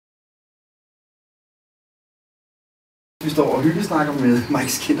Vi står og hyggesnakker med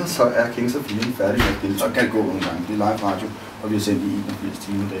Mike Skinner, så er Kings of Leon færdig med at spille. Så kan det gå nogle gange. Det er live radio, og vi har sendt i 81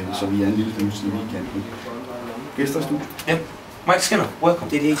 timer, David, så vi er en lille dømse i weekenden. Gæster i studiet? Yeah. Mike Skinner, welcome.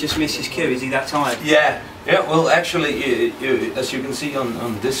 Did he just miss his cue? Is he that tired? Yeah. Well, actually, as you can see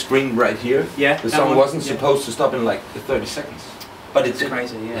on this screen right here, the song wasn't supposed to stop in like 30 seconds. But it's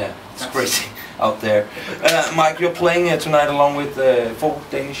crazy, yeah. It's crazy out there. Mike, you're playing tonight along with 4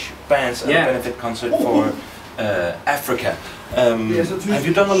 Danish bands at a benefit concert for Africa. Have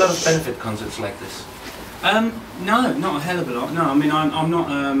you done a lot of benefit concerts like this? No, not a hell of a lot. No, I mean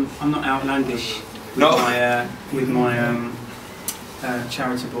I'm not outlandish with my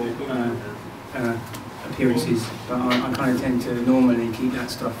charitable appearances, but I kind of tend to normally keep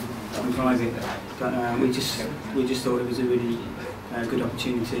that stuff private. But we just thought it was a really good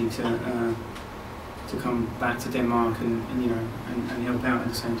opportunity to come back to Denmark and help out at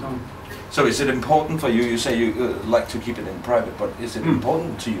the same time. So is it important for you? You say you like to keep it in private, but is it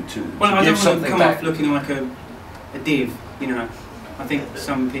important to you to I give don't want to come off looking like a div, you know. I think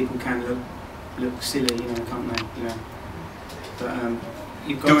some people can look silly, you know, can't they? You know, but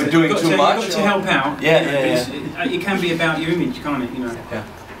you've got doing too much to help out. Yeah. It can be about your image, can't it? You know. Yeah.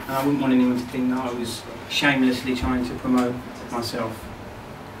 And I wouldn't want anyone to think that I was shamelessly trying to promote myself.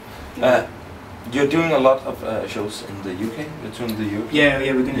 You're doing a lot of shows in the UK. You're touring the UK. Yeah,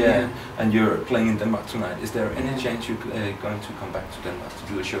 we're going to. Yeah. And you're playing in Denmark tonight. Is there any chance you're going to come back to Denmark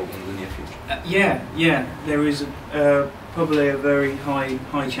to do a show in the near future? Yeah. There is probably a very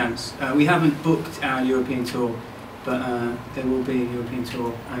high chance. We haven't booked our European tour, but there will be a European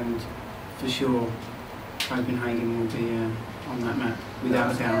tour, and for sure Copenhagen will be on that map,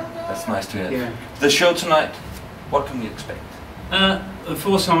 without a doubt. That's nice to hear. Yeah. The show tonight, what can we expect?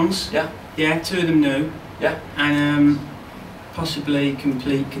 4 songs. Yeah, 2 of them new. Yeah. And possibly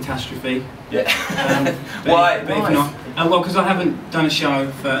Complete Catastrophe. Yeah. Why? But if not, well, because I haven't done a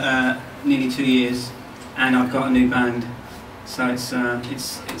show for nearly 2 years, and I've got a new band, so it's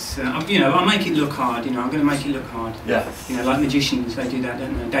you know, I make it look hard. You know, I'm going to make it look hard. Yeah. You know, like magicians, they do that,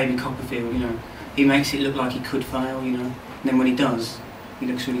 don't they? David Copperfield, you know, he makes it look like he could fail, you know, and then when he does, he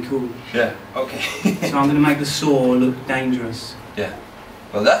looks really cool. Yeah. Okay. So I'm going to make the saw look dangerous. Yeah.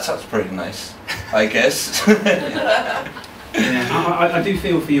 Well, that sounds pretty nice, I guess. Yeah, I do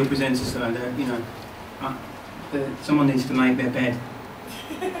feel for your presenters though, that, you know, someone needs to make their bed.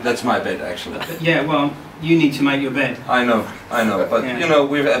 That's my bed, actually. Yeah, well, you need to make your bed. I know, but you know,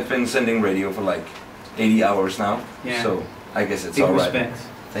 we've been sending radio for like 80 hours now, so I guess it's alright. Respect.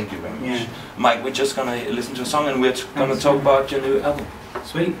 Thank you very much. Mike, we're just gonna listen to a song and we're gonna talk about your new album.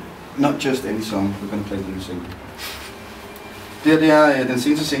 Sweet. Not just any song, we're gonna play the new single. Det er den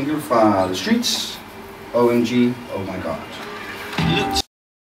seneste single fra The Streets, OMG, Oh My God. Look